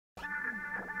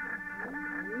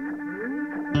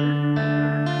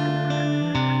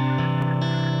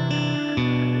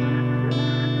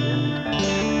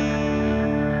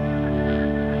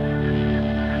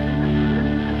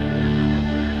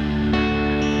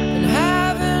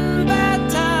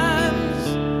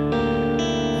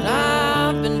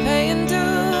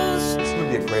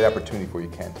opportunity for you,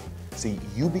 Kent. See,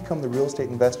 you become the real estate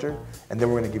investor, and then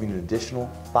we're going to give you an additional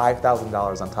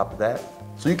 $5,000 on top of that,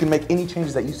 so you can make any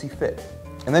changes that you see fit.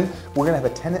 And then we're going to have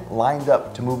a tenant lined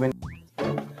up to move in.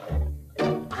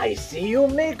 I see you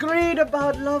make read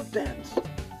about love dance.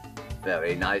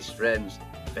 Very nice, friends.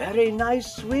 Very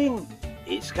nice swing.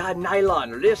 It's got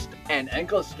nylon wrist and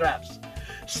ankle straps.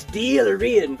 Steel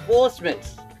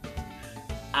reinforcements.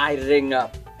 I ring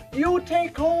up. You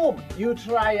take home. You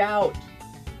try out.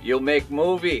 You make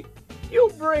movie. You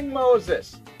bring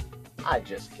Moses. I'm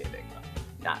just kidding.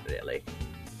 Not really.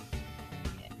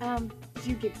 Do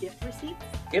you give gift receipts?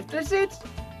 Gift receipts?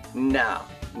 No,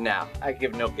 I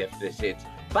give no gift receipts.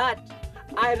 But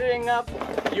I ring up,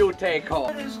 you take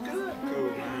home. That is good.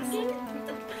 Cool.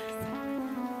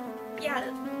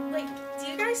 Yeah, like, do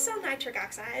you guys sell nitric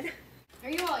oxide? Are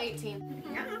you all 18?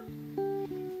 Yeah.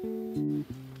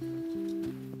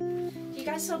 Do you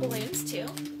guys sell balloons too?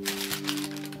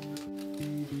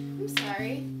 I'm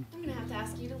sorry. I'm gonna have to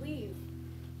ask you to leave.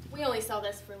 We only sell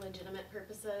this for legitimate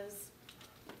purposes,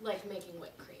 like making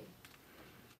whipped cream.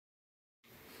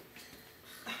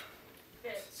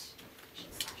 Bitch.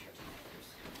 Should slash her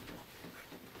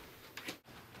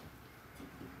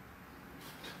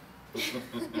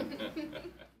tires.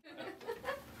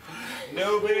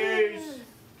 Nobody's.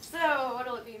 So,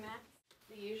 what'll it be, Max?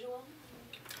 The usual?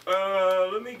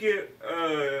 Let me get,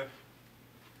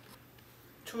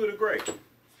 2 of the grape.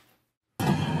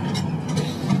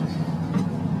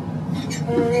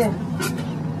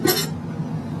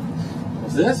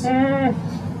 What's this?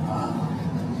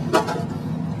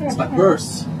 It's my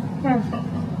purse.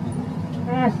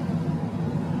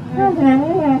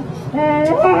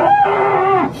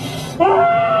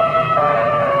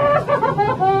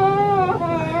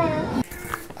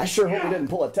 I sure hope we didn't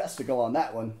pull a testicle on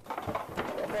that one.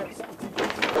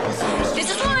 This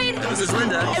is Lloyd. This is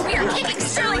Linda. And we are kicking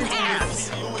Sterling's ass.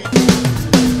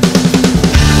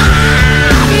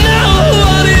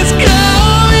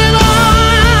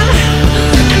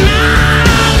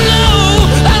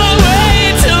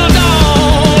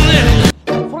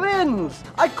 Friends,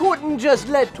 I couldn't just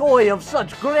let toy of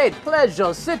such great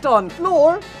pleasure sit on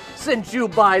floor. Since you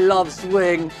buy love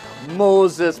swing,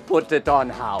 Moses put it on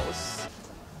house.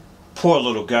 Poor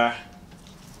little guy.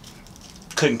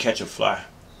 Couldn't catch a fly.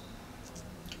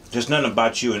 There's nothing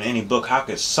about you in any book. How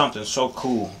could something so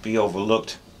cool be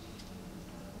overlooked?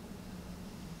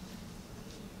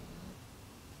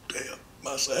 Damn,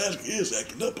 my size is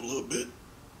acting up a little bit.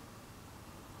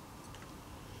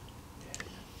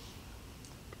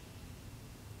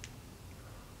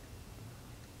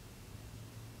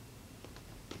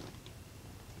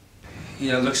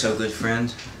 You don't look so good,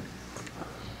 friend.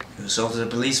 You assaulted a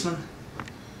policeman?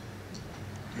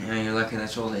 You know, you're lucky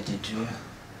that's all they did to you.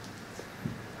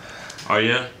 Oh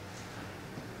yeah?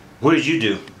 What did you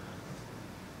do?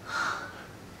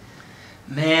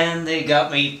 Man, they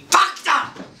got me fucked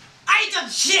up! I ain't done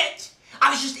shit!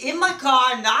 I was just in my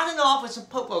car, nodding off when some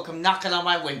popo come knocking on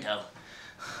my window.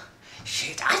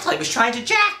 Shit, I thought he was trying to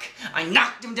jack. I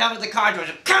knocked him down with the car door.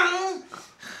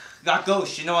 Got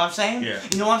ghost, you know what I'm saying? Yeah.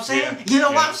 You know what I'm saying? Yeah. You know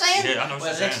what I'm saying? Yeah, I know what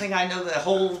well, you're the next saying. thing I know, the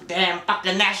whole damn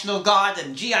fucking National Guard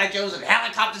and G.I. Joes and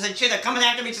helicopters and shit are coming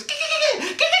after me. Just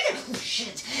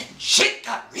shit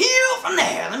got real from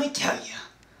there, let me tell you.